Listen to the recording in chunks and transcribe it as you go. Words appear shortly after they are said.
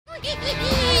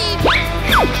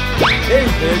Hey,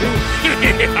 baby.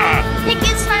 Thank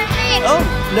you, Spiderman. Oh,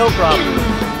 no problem.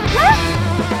 Huh?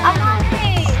 I'm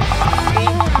hungry.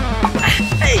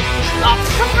 Hey, stop.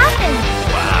 What happened?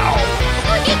 Wow.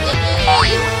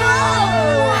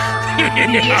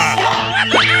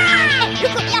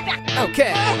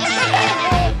 Okay.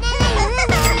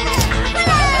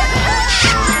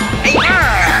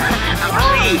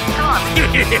 Hurry! Come on.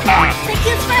 Thank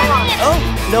you, Spiderman. Oh,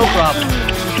 no problem.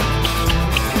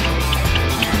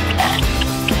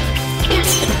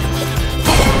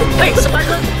 Hey,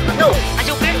 Spiderman! No, are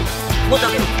you okay? What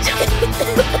are you?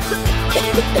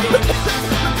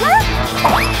 Huh?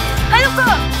 Ayo ko!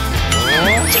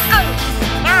 Chicken!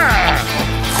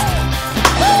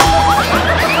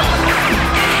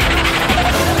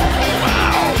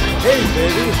 Hey,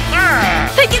 baby.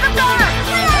 Take it up there!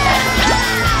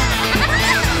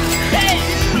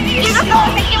 Get up there!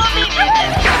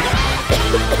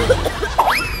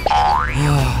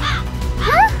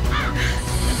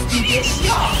 Take it up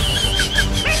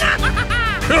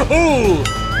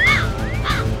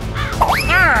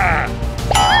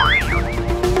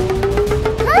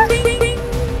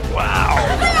Wow.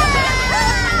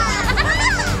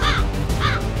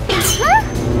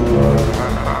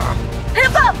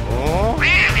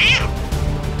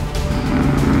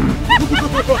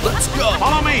 Let's go.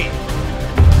 Follow me.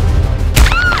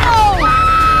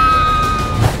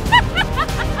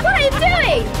 What are you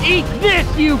doing? Eat this,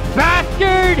 you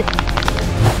bastard!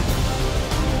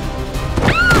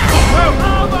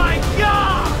 Oh my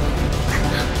god!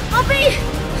 Obi!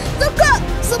 Suka!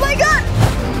 Sumagat!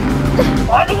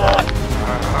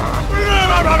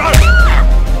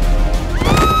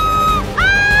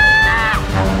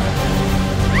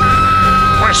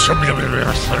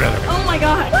 Oh my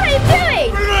god! What are you doing?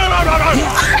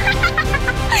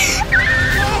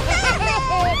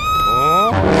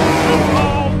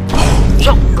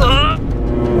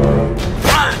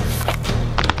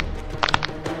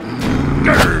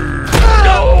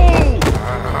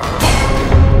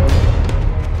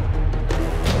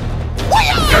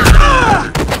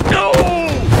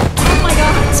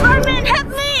 Spiderman, help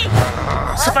me!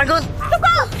 Spiderman!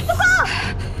 Suka!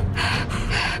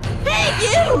 Hey,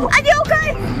 you! Are you okay?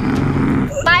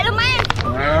 Spiderman!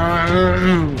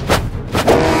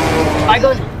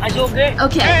 Spiderman, are you okay?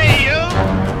 Okay. Hey, you.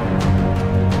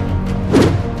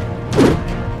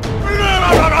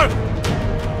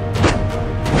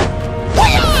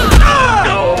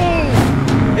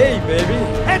 Hey, baby.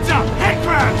 Heads up. Head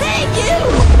grab. Hey, you!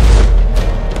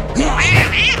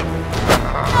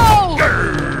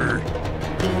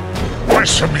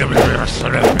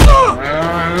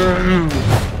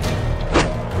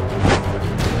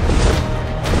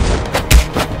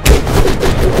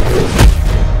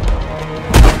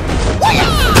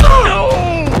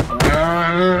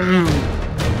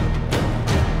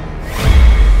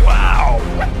 Wow.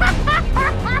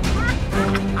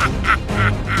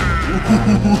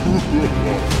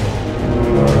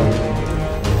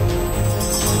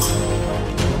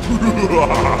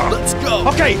 Let's go.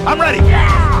 Okay, I'm ready.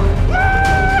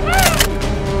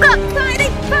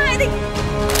 Fighting! Fighting!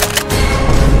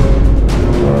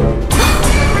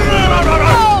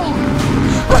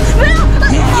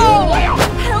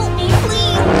 Help me,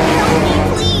 please! Help me,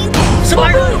 please!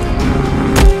 Spiderman!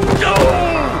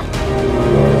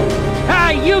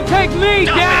 Hey, you take me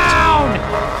down!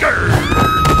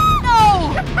 No!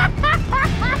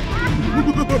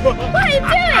 What are you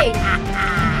doing?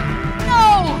 No!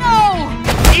 No!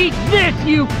 Eat this,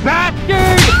 you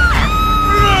bastard!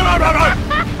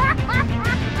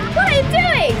 What are you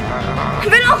doing?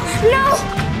 No! No!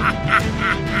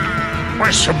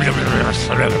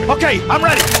 Okay, I'm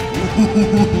ready.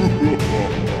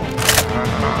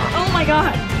 Oh my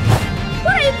god!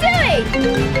 What are you doing?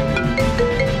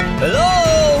 Hello.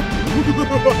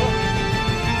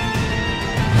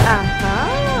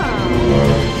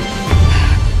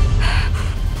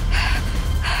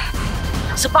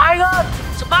 Spiderman!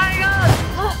 Spiderman!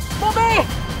 Bobby!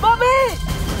 Bobby!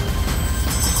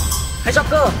 Hey,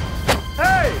 Soccer!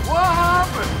 Hey, what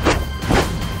happened?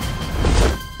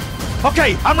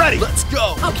 Okay, I'm ready. Let's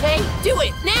go. Okay, do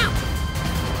it now.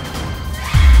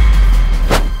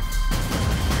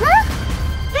 Huh?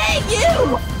 Hey,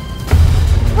 you!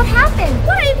 What happened?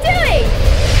 What are you doing?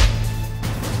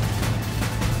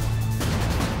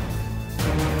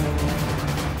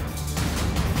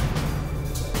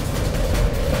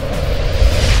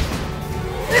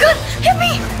 Hit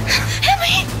me! Hit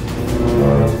me!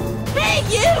 Hey,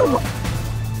 you!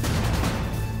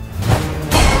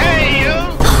 Hey, you.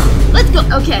 Let's go.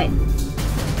 Okay.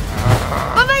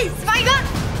 Bye-bye, Spider!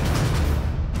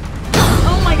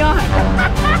 Oh my god!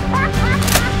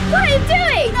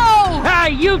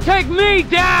 you take me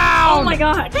down! Oh my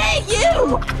god. Hey,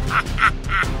 you!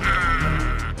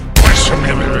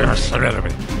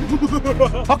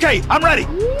 Okay, I'm ready.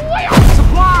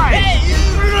 Supply!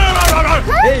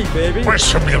 Hey, baby.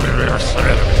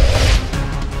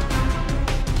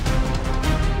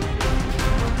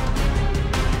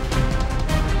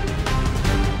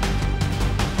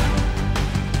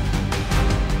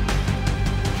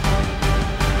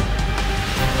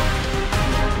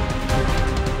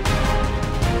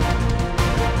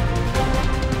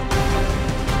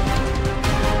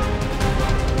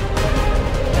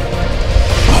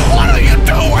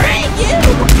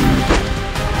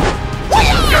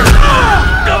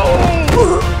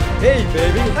 Hey,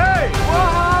 baby. Hey, what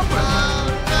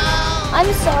happened?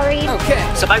 I'm sorry. Okay.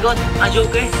 Spiderman, are you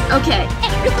okay? Okay.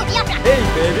 Hey,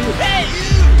 baby. Hey!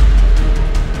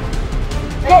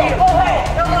 Hey, what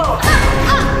happened?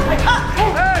 Oh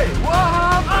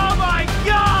my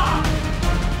god!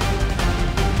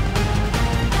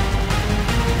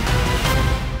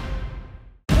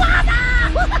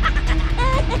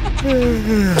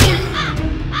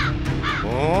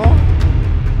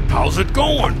 How's it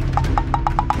going?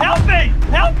 Help me!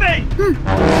 Help me!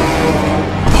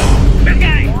 Bad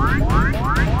guy!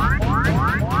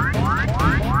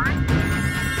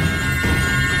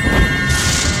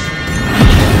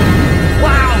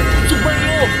 Wow!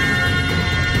 Superhero!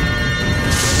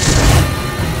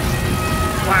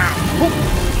 Wow!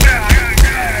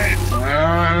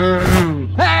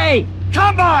 Hey,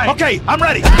 come on! Okay, I'm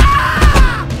ready.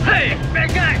 Hey! Bad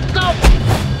guy! Stop!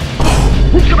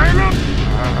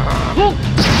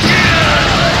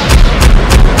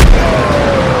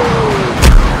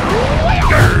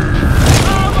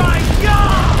 Oh my god!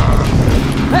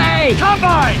 Hey, come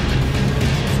on!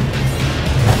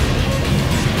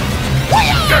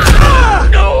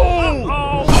 No!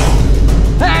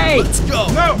 Hey, Let's go.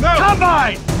 No, no. come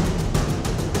on!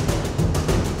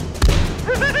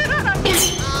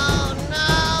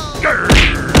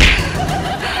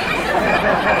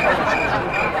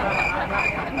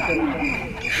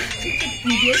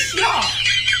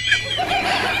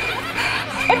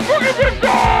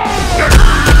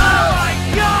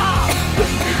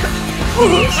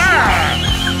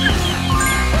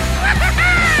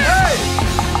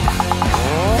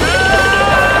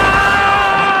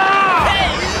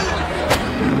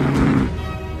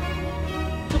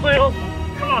 Superhero!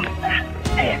 Come on!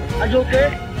 Hey, are you okay?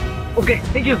 Okay,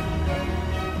 thank you.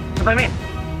 Spiderman,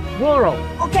 World.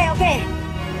 Okay.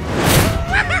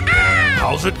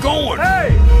 How's it going?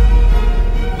 Hey!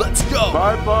 Let's go.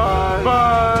 Bye-bye.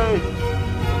 Bye!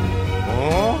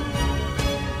 Huh?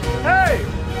 Hey!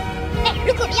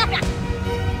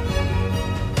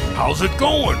 How's it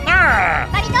going? Okay.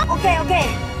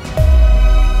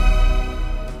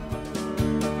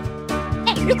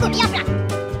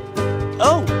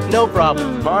 Oh, no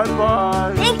problem.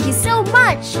 Bye-bye! Thank you so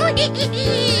much.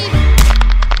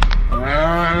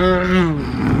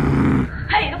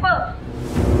 Hey, Super!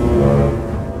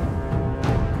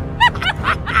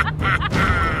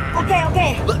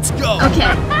 Okay. Let's go.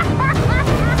 Okay.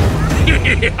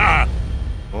 Yeah.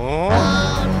 Huh?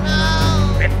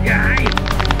 Bad guy!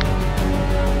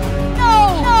 No!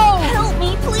 Help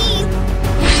me, please.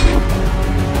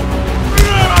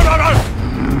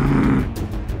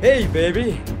 Hey,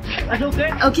 baby. Are you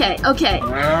okay? Okay.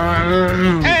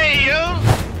 Hey, you!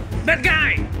 Bad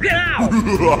guy! Get out!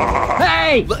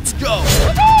 Hey! Let's go.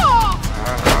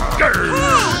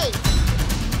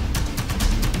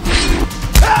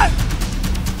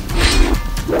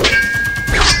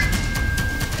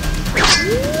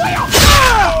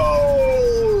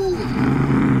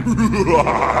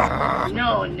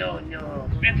 No.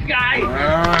 Bad guy!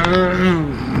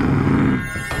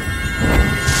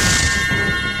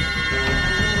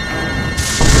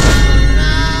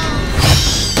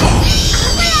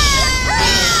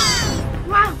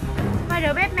 Wow.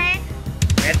 Spider-Man.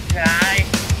 Bad guy!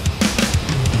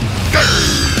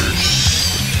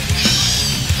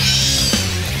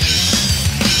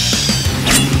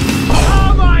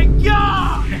 Oh my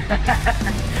god!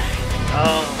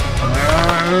 Oh.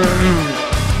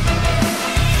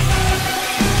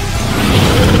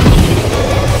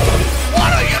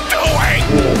 What are you doing?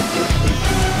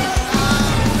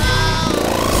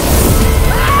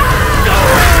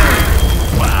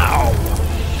 Wow.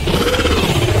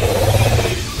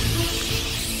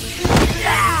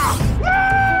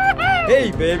 Hey,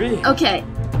 baby. Okay.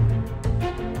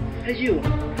 Hey, you!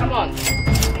 Come on!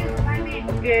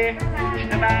 Okay,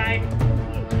 bye-bye!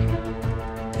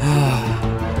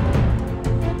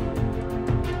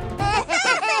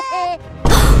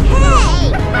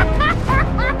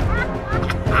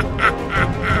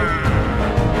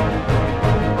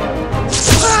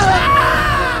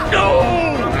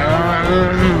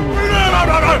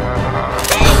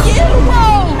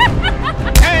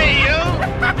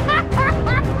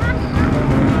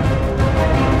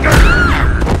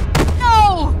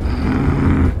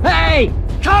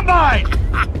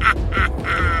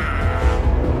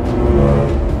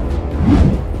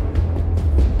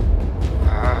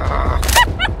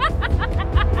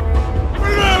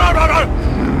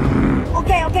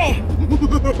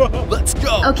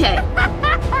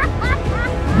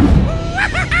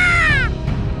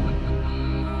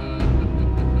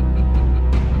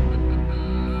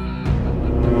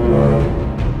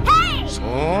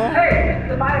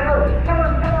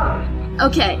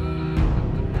 Okay.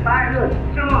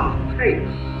 Spiderman, come on, hey.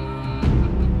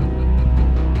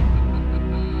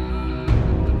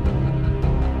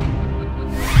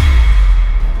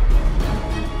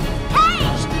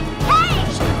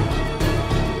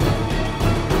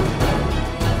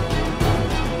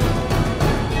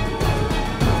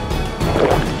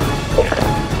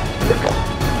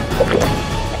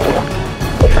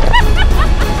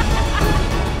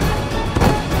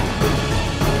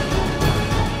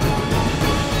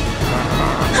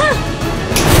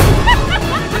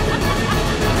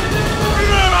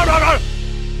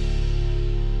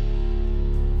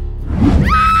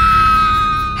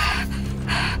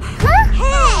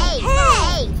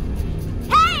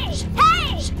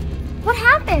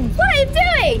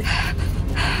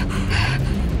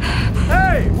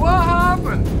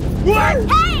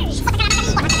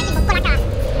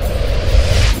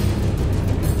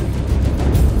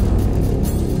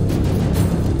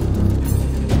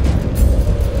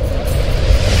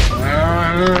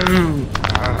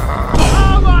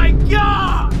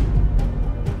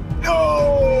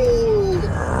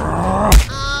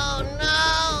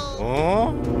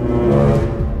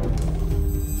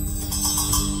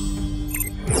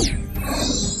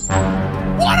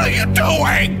 Okay, do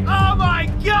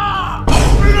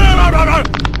it now!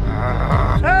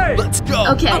 Hey! Hey!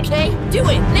 Okay. Hey!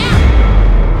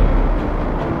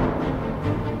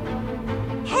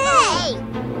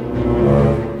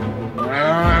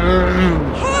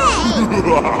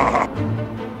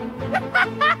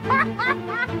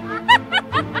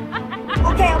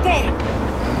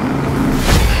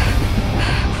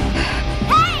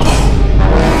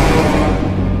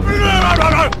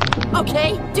 Okay,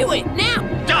 do it now!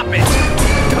 Stop it!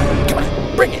 Come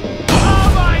on, bring it!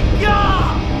 Oh my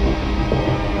god!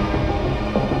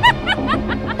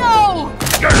 No!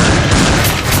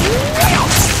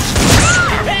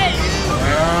 Hey!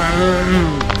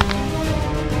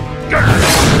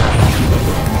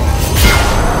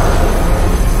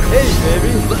 Hey,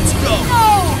 baby! Let's go! No!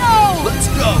 Let's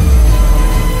go!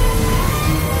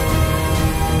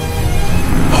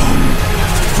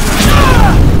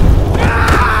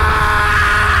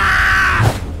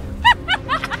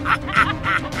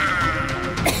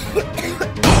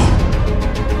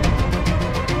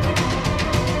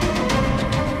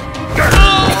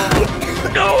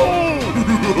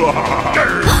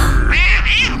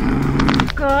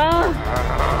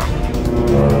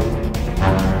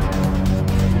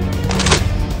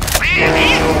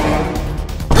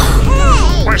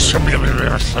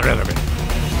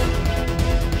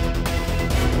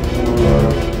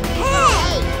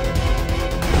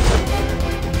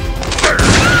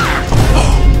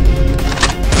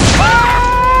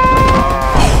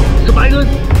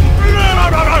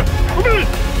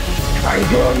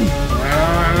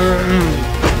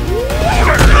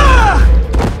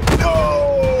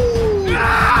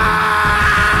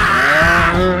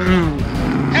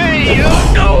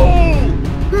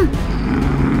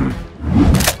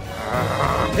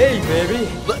 Hey, baby!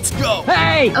 Let's go!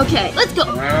 Hey! Okay, let's go!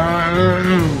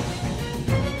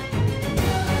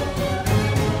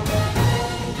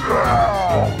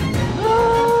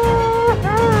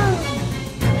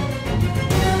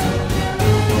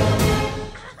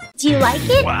 Do you like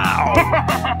it? Wow!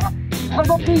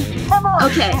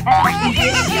 Okay.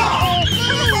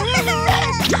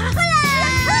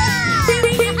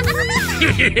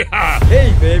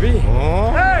 Hey, baby!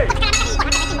 Hey!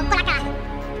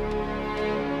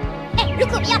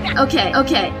 Okay.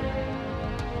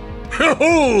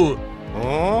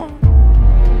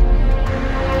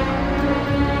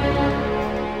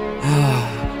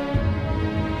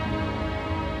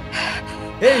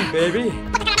 Hey, baby!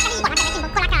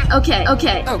 Okay.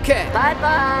 Okay.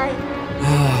 Bye-bye.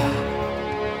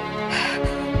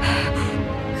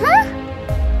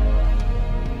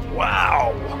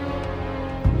 Wow!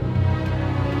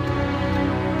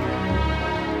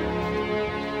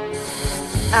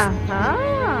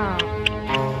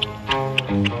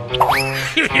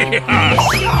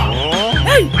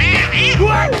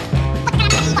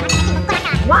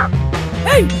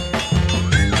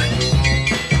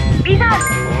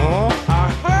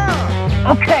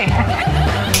 Okay.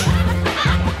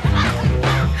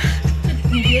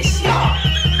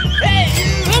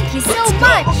 Thank you so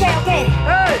much. Okay. Hey!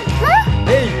 Huh?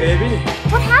 Hey, baby!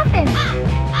 What happened?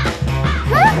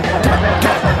 Huh?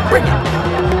 Bring it!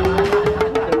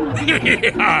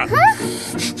 Huh? Huh?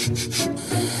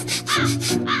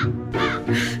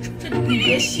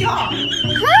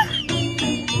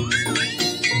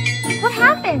 What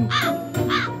happened?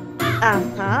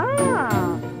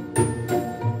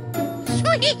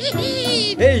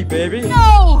 Hey, baby!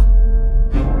 No!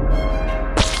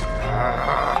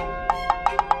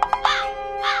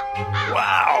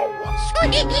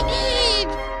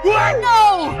 What?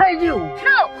 No! Hey, you!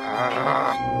 No!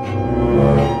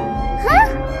 Huh?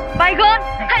 Bygone!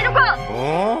 Hey, look up!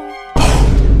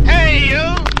 Hey, you!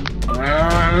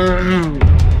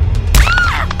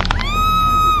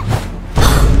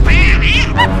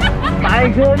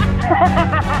 Bygone!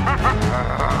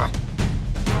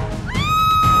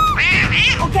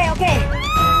 Okay.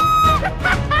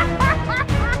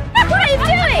 What are you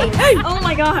doing? Oh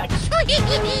my god.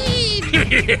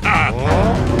 Oh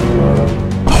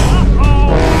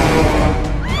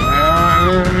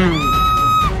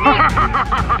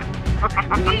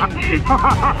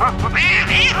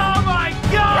my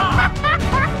god!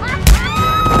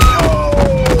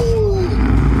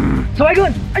 So,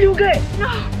 Bygone, are you okay?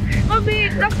 Bobby,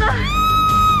 doctor!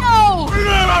 No!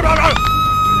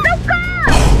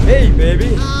 Hey, baby.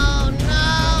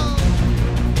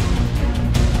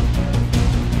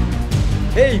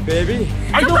 Hey, baby.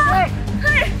 Are you okay?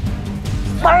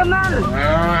 Spiderman!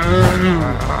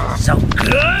 So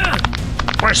good!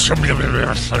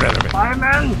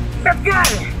 Spiderman! That guy!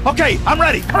 Okay, I'm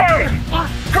ready. Hey!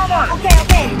 Come on! Okay.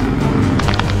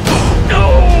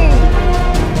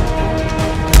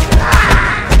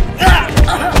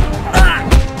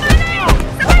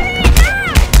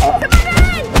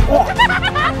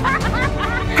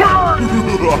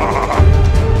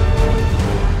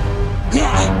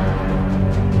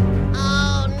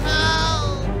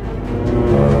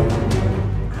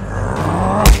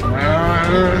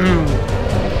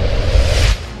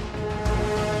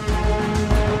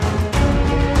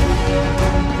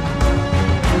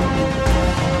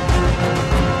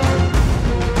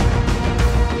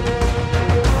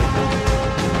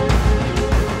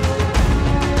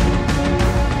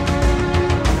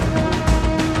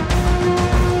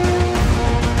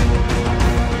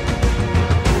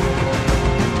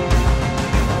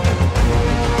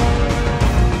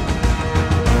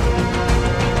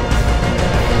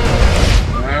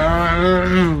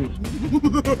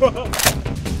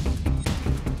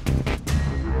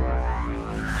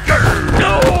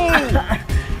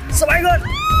 So, Bygone!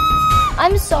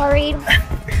 I'm sorry.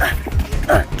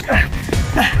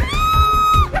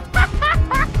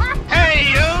 Hey,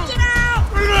 you!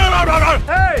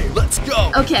 Hey! Let's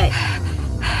go! Okay.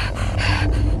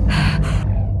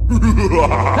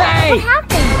 What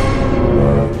happened?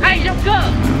 Hey, you go!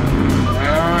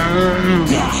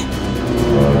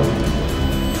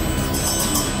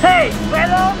 Hey,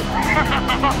 Venom!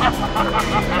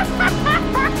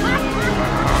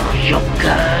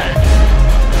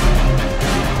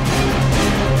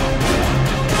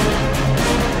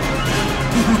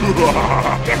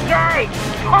 This guy!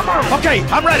 Come on! Okay,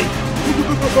 I'm ready.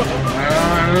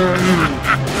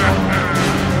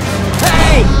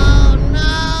 Hey!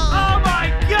 Oh my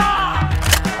god!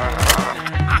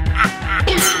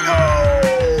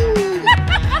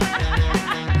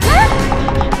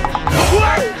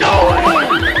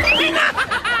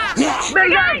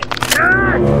 Big guy!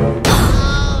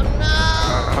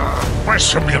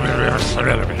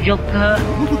 Joker!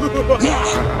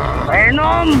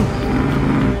 Venom!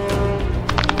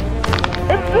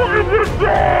 What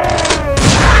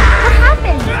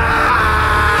happened?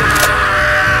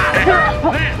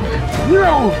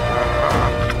 No!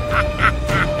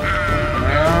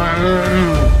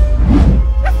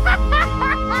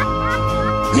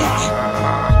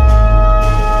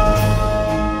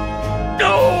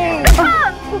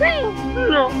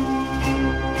 No!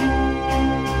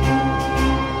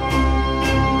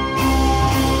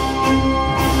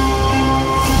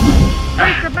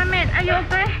 Hey, Spiderman, are you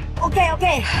okay?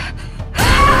 Okay.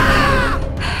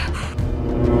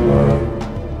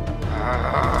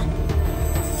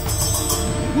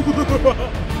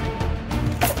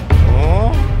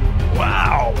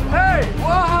 Wow! Hey,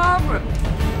 what happened?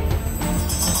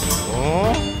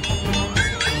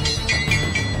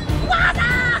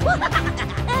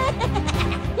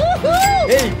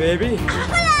 Hey, baby.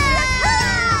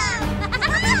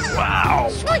 Wow!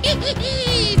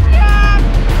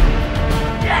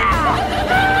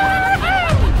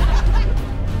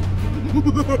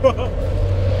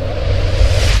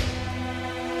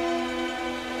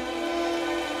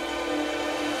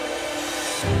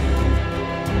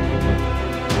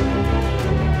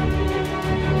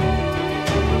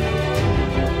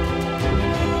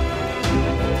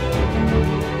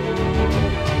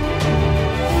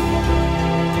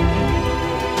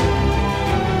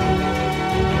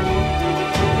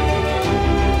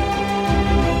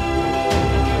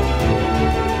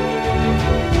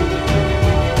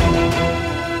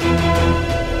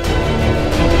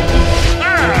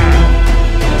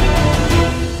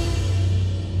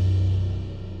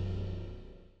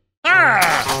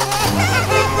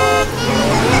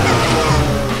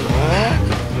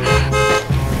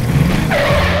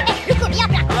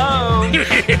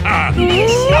 Hey,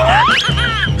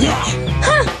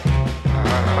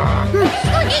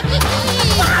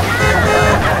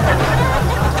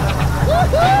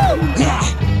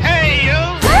 you!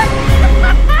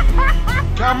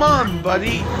 Come on,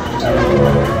 buddy.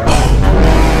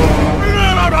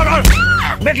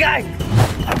 Bad guy!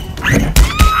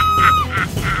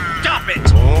 Stop it!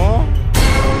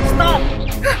 Stop!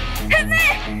 Hit me!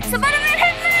 Spiderman,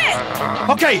 hit me!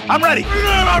 Okay, I'm ready.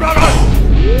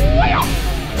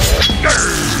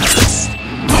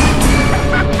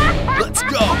 Let's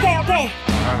go. Okay, okay.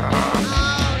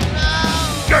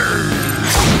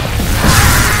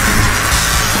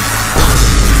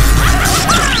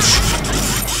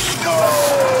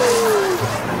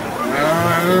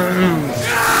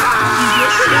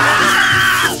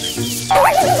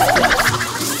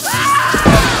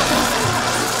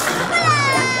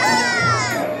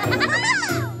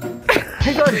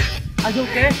 Hey, good. Are you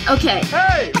okay? Okay.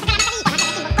 Hey!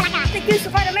 Thank you,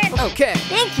 Spiderman. Okay.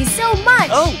 Thank you so much.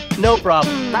 Oh, no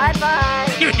problem. Bye-bye.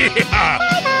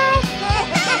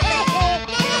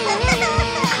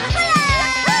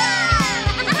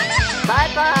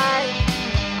 Bye-bye.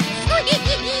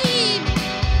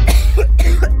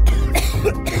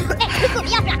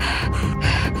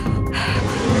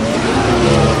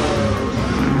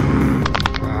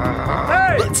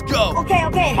 Hey! Let's go. Okay,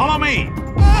 okay. Follow me.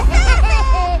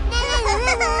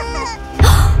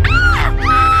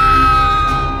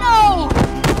 No!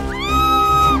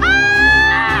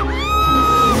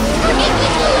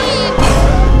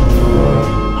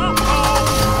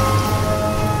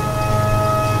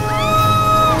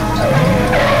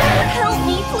 Help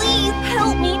me, please.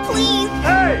 Help me, please.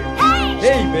 Hey! Hey!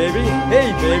 Hey, baby. Hey,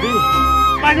 baby.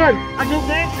 My God, are you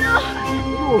okay?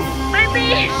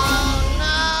 Baby!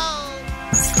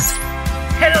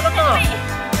 Hello, doctor.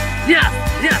 Yes,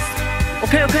 yes.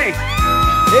 Okay, okay.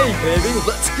 Hey, baby.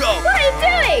 Let's go. What are you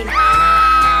doing?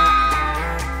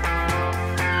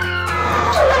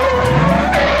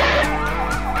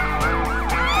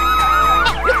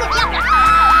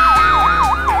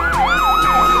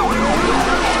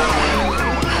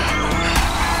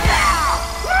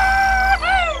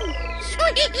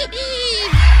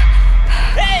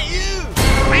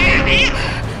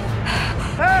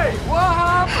 Hey, what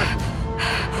happened?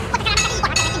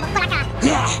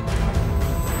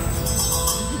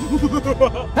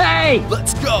 Hey!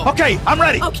 Let's go. Okay, I'm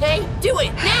ready. Okay, do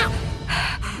it now!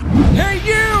 Hey,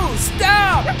 you!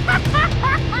 Stop!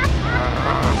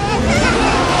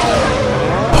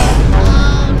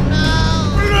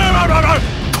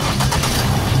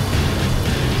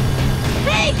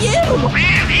 Hey, you!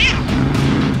 Hey, you!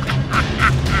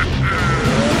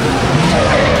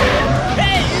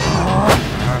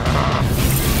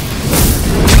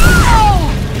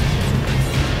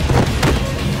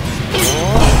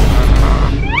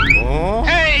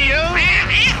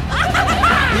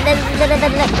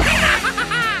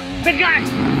 Bad guy!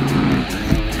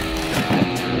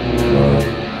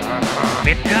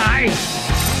 Bad guy!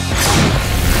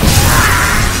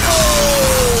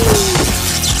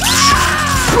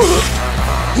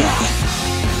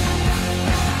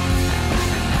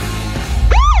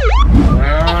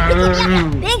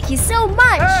 Thank you so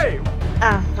much. Hey!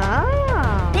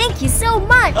 Thank you so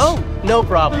much. Oh, no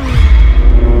problem.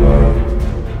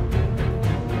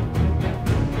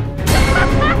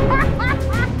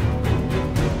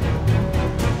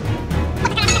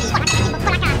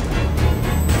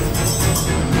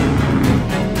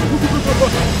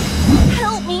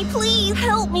 Help me, please.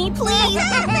 Help me, please.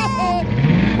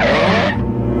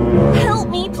 Help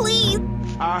me, please.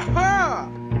 Aha!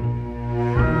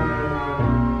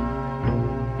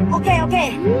 Okay,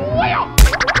 okay.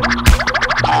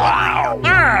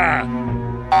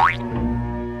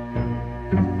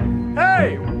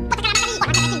 Hey!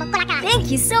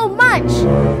 Thank you so much.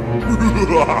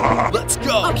 Let's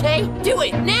go. Okay, do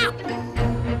it now!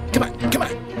 Come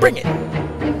on, bring it.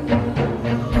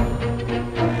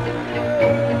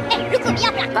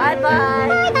 Bye-bye.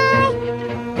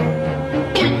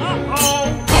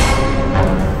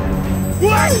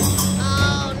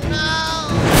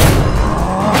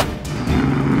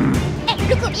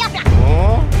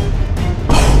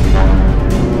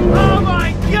 Oh my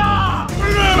god!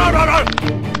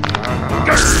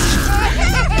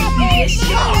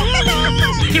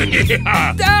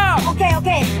 Down! Okay,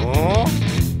 okay. Oh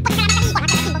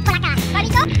my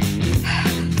god!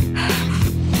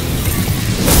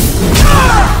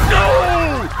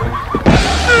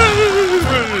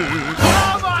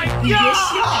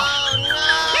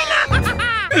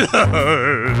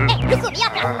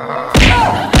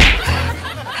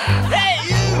 Hey,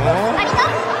 you!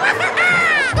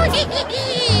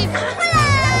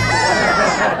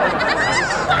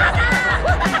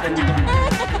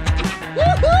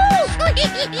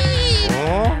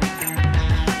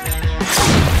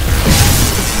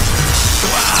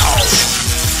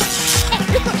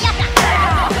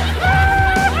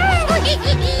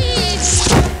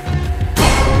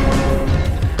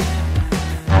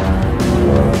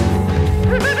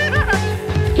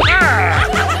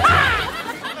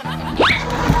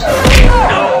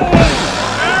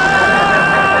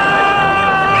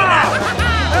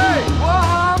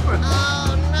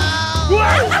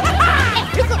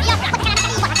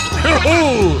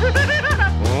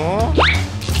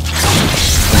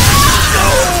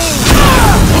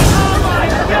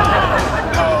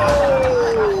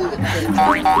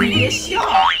 Hey,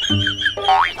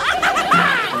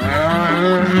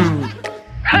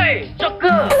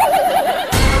 Joker!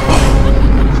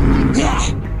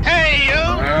 Hey, you!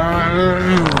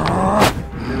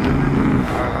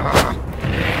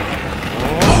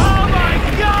 Oh my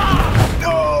God!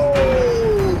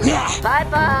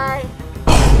 Bye-bye.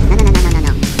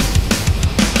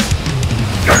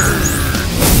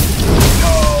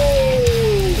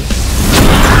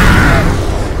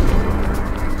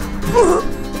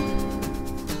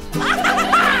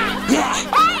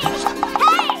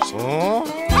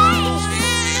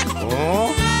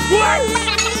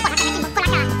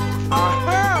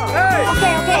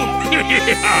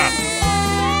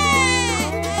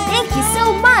 Thank you so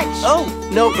much. Oh,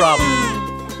 no problem.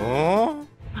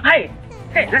 Hey,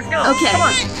 let's go. Okay. Come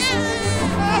on.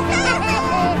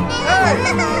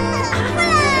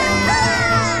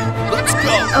 Let's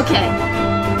go! Okay.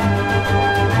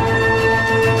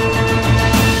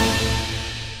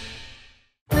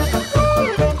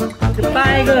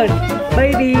 Goodbye, good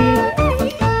baby.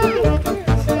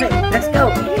 Hey, let's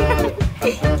go.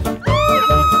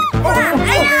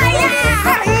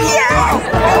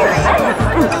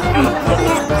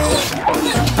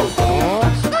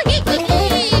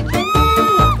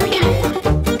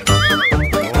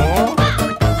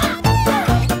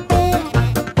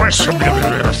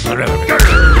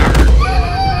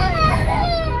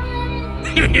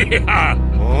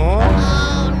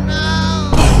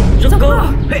 Just go.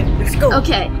 Hey, let's go.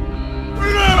 Okay.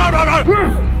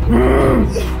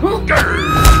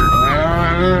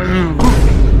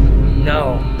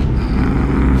 No.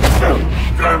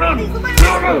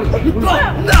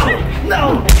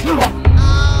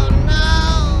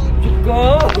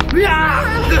 Go.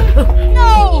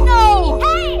 No! No!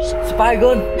 Hey!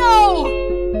 Spiderman. No!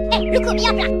 Hey, look at me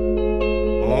up.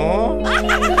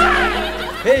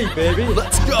 Hey, baby.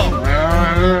 Let's go!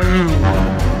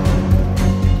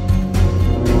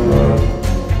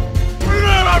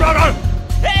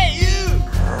 Hey, you!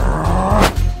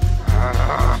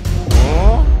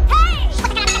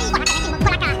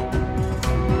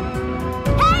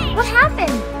 Hey! What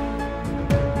happened?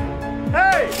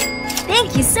 Hey!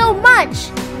 Thank you so much.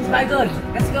 Spiderman,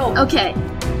 let's go. Okay.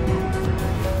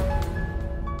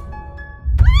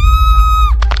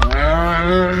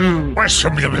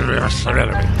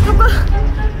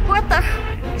 What the?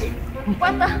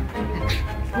 What the?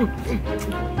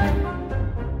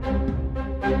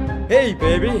 Hey,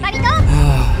 baby. Marito?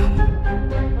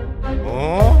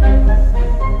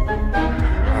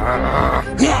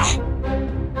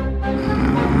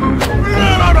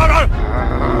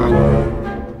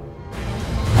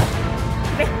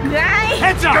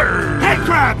 Heads up! Head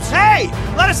crabs! Hey!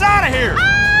 Let us out of here!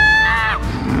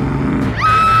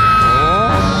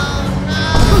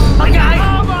 Okay.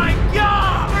 Oh my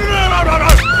God!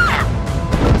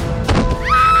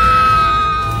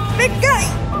 Big guy!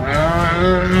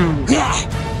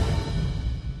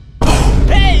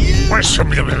 Hey, you!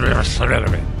 Spiderman?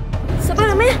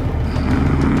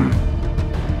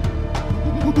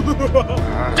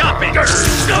 Stop it!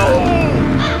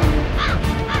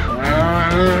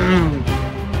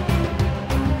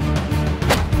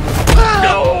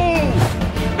 No!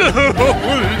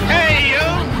 Hey, you!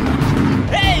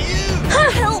 Hey, you!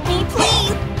 Help me,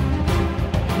 please!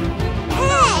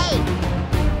 Hey!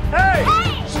 Hey!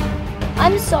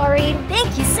 I'm sorry.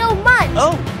 Thank you so much.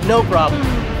 Oh, no problem.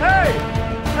 Hey!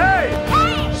 Hey!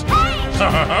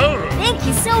 Thank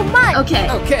you so much. Okay.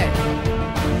 Okay.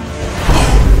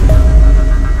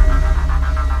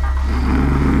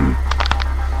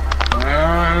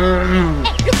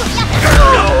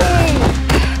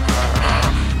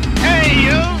 Hey,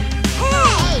 you!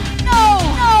 No!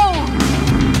 No!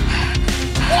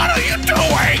 What are you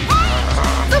doing?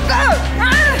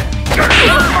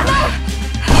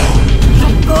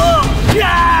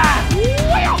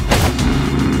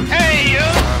 Hey, you!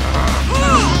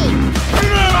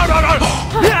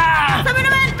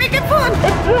 Spiderman, make it fun!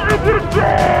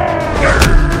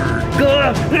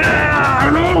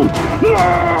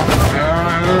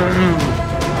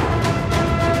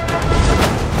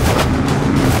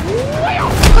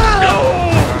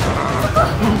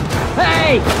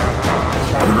 Hey!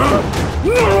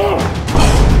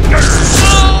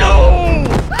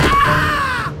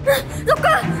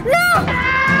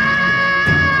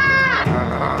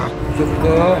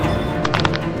 Zuko,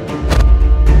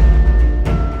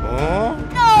 no!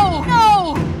 No!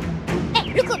 No! Hey,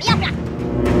 look at me up.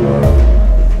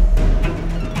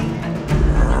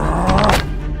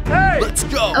 Hey! Let's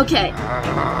go! Okay.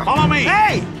 Follow me!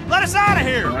 Hey! Let us out of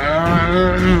here!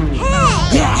 Hey!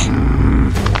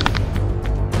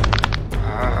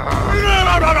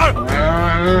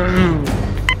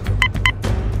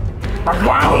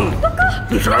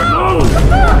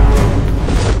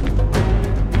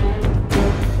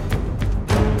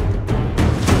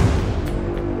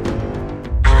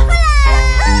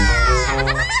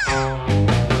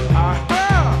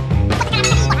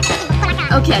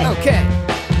 Okay. Okay.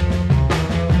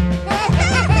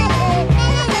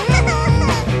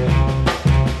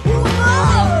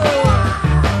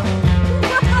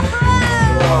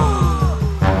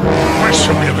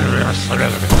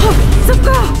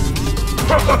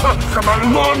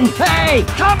 Come on! Hey,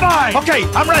 come on! Okay,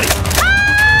 I'm ready.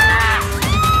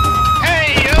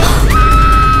 Hey, you!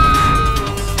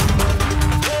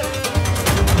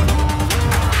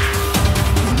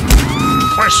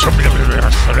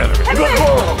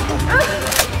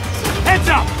 Heads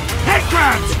up! Head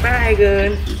grabs!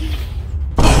 Spiderman.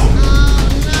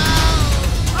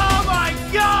 Oh my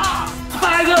god!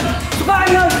 Spiderman!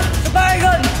 Spiderman!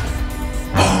 Spiderman!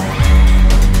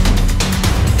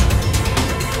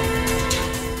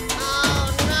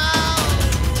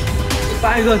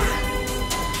 Spiderman! Hey!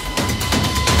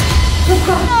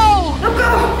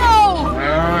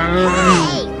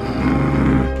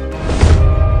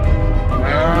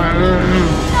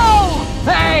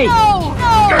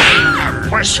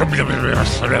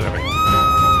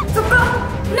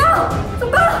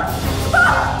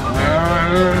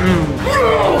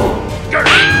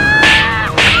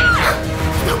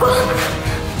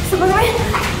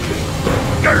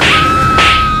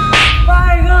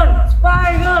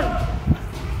 Spiderman!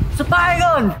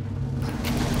 Spiderman!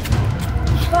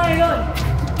 Spiderman!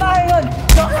 Spiderman!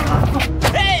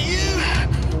 Hey, you!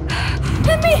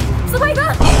 Hit me! Spider!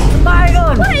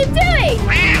 Spiderman! What are you doing?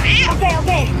 Okay,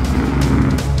 okay.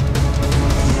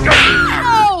 No!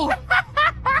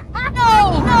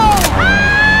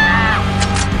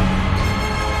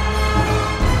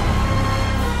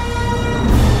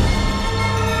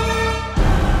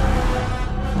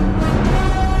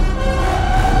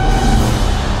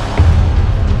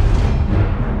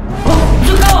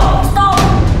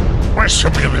 No!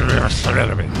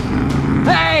 No!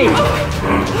 Hey!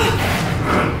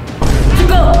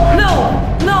 No!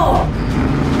 No!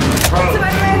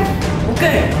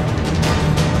 Okay.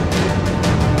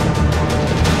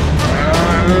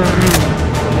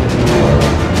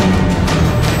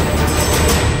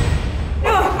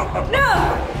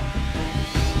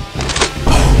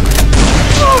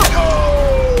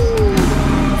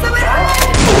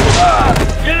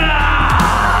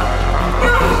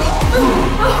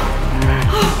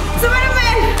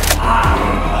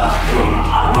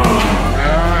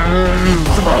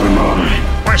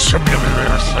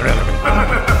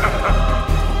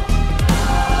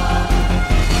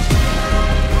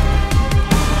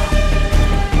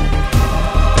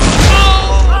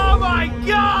 Oh my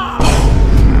god!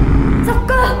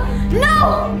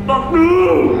 What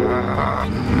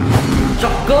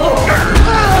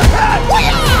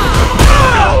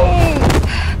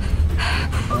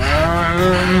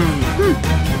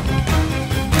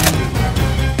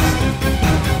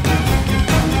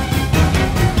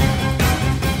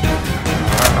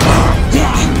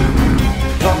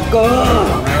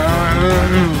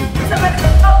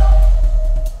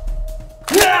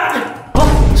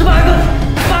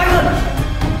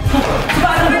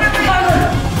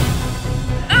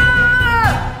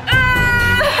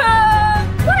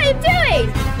are you doing?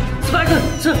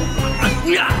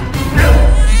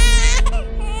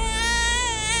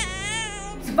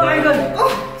 Spiderman!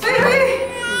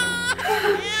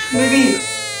 Baby!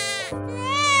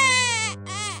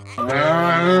 Joker! No!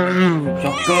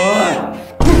 No!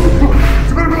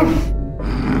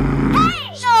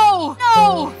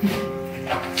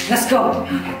 Let's go!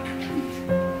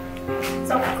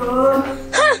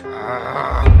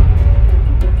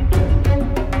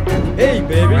 Hey,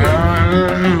 baby!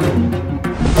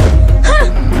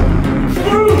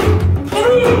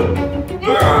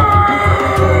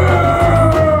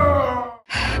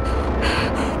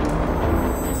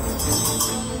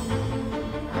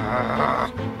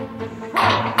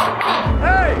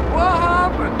 Hey, what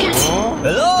happened?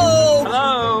 Hello?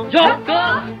 Hello?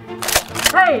 Joker!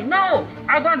 Hey, no!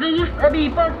 I want to use a B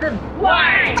person!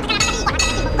 Why?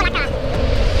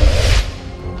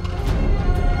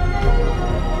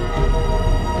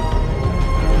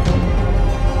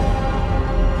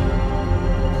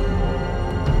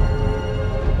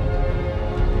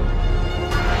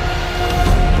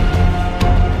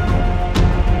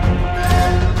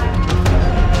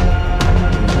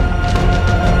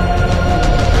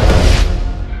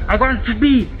 I want to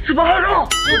be superhero!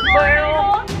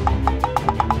 Superhero!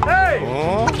 Hey!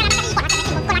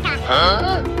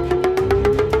 Huh?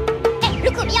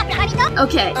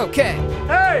 Okay. Okay.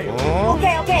 Hey!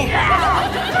 Okay, okay.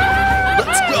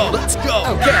 Let's go. Let's go.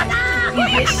 Okay.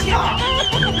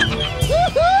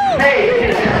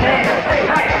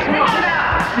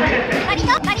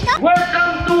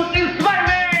 Welcome to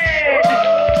Spiderman!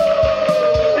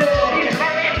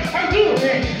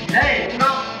 Hey, no,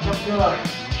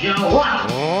 you what?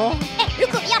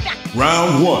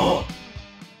 Round 1.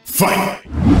 Fight!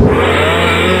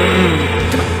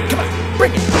 Come on.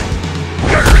 Bring it.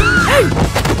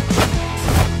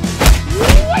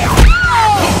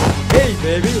 Hey,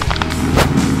 baby.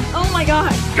 Oh my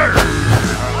god.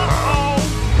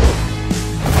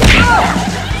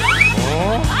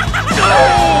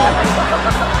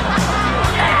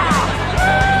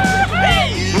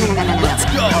 Let's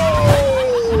go.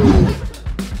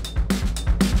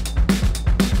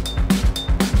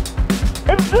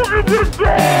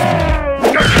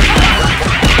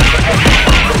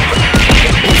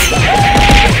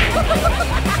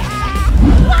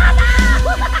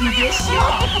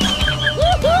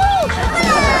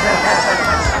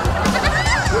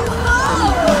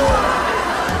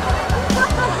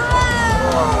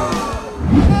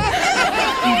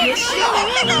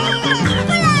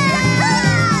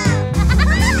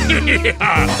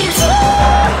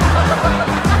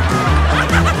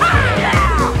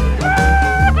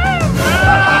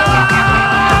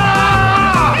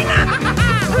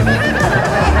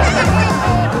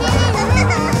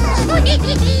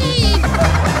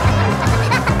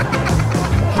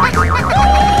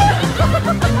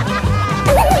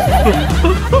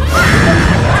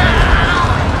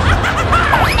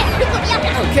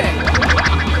 Okay.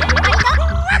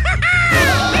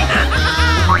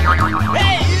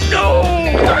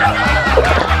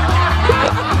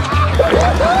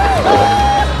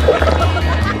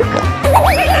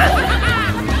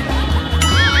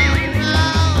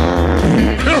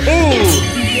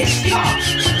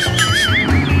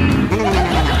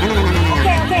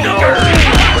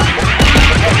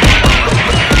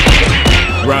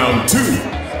 Round 2.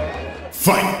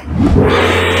 Fight!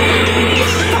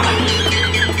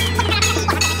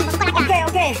 Okay,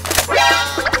 okay.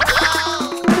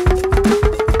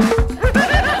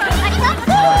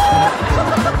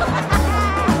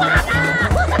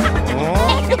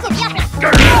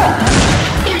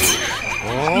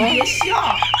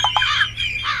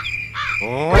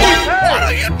 What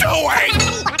are you doing?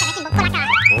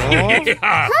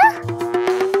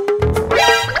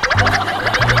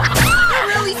 I'm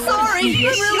really sorry.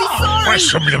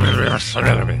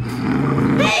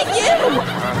 Thank you.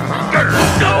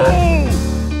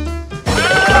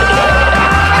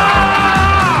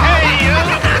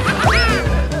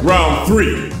 Round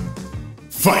 3.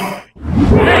 Fight!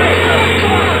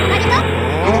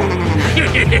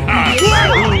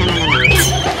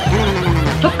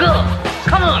 Go!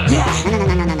 Come on!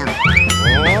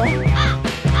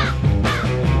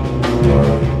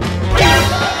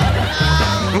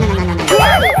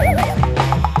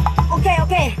 Okay,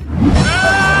 okay.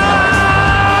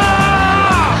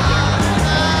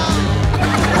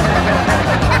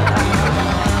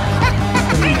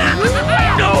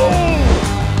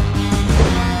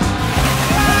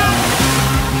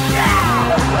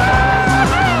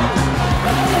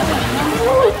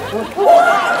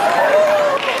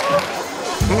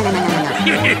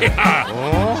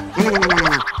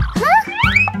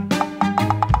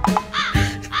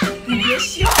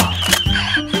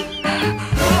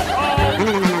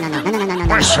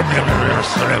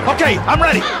 Okay, I'm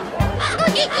ready.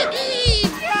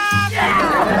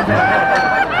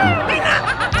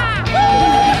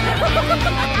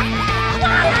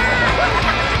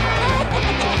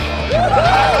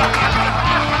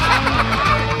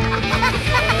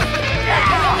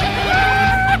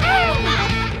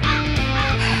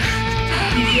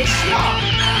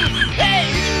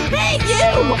 Thank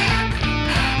you.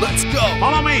 Let's go.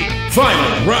 Follow me.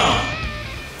 Final round!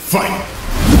 Fight!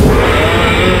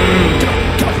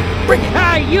 Bring it.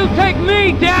 Hey, you take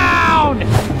me down!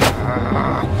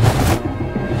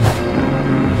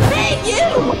 Thank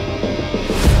you.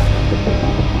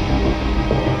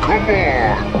 Come on!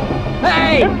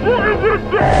 Hey!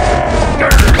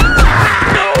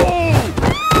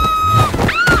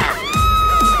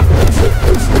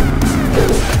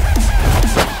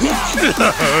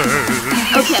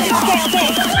 Okay, okay, okay.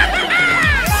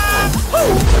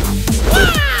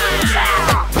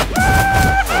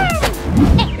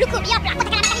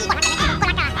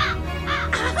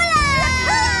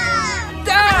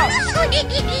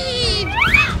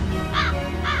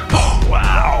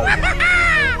 Wow.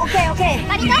 Okay, okay.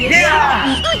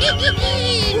 Yeah! Oh,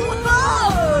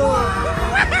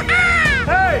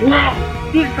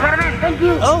 you, Spiderman. Thank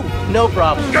you. Oh, no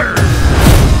problem.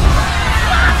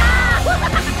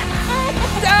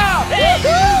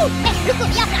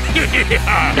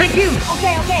 Thank you.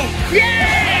 Okay, okay.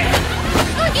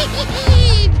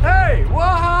 Hey,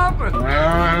 what happened?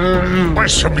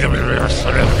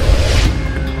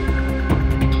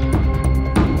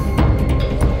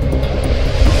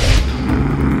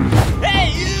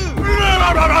 Hey, you!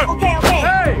 Okay, okay.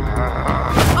 Hey!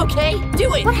 Okay, do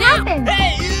it What now. happened?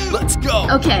 Hey, you! Let's go.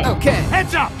 Okay. Okay.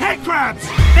 Heads up! Head crabs!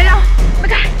 Pero,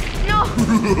 okay. No.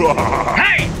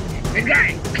 Hey, big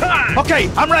guy, come on. Okay,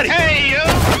 I'm ready. Hey, you!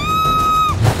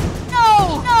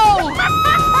 No, no.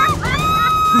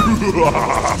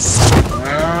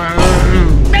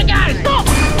 Big guy, stop.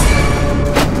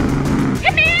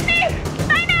 Hit me, hit me.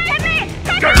 Spider, hit me.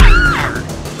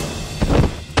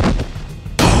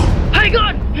 Hey,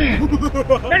 good.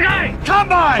 Big guy,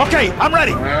 Come on! Okay, I'm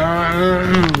ready.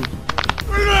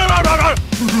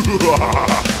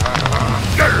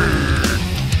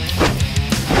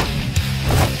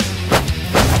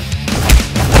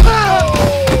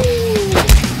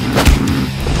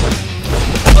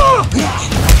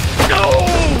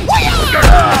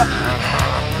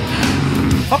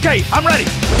 Okay, I'm ready.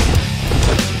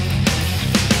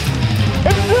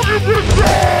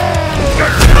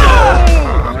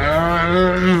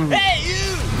 Hey, you!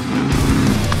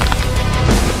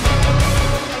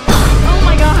 Oh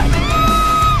my god.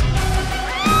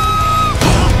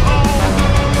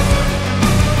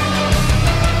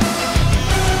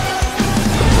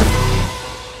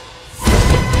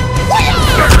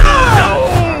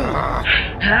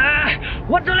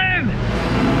 What's your name?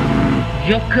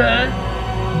 Joker?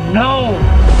 No.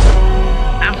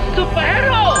 I'm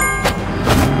superhero.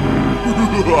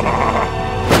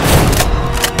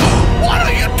 What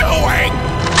are you doing?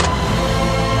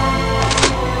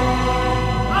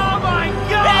 Oh my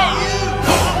god!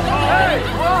 Hey,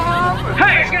 what happened?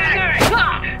 Hey, guy, come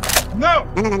on. No!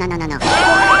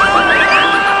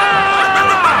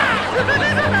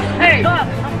 Hey, stop.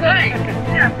 Hey,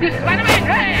 this Spider-Man.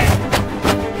 Hey.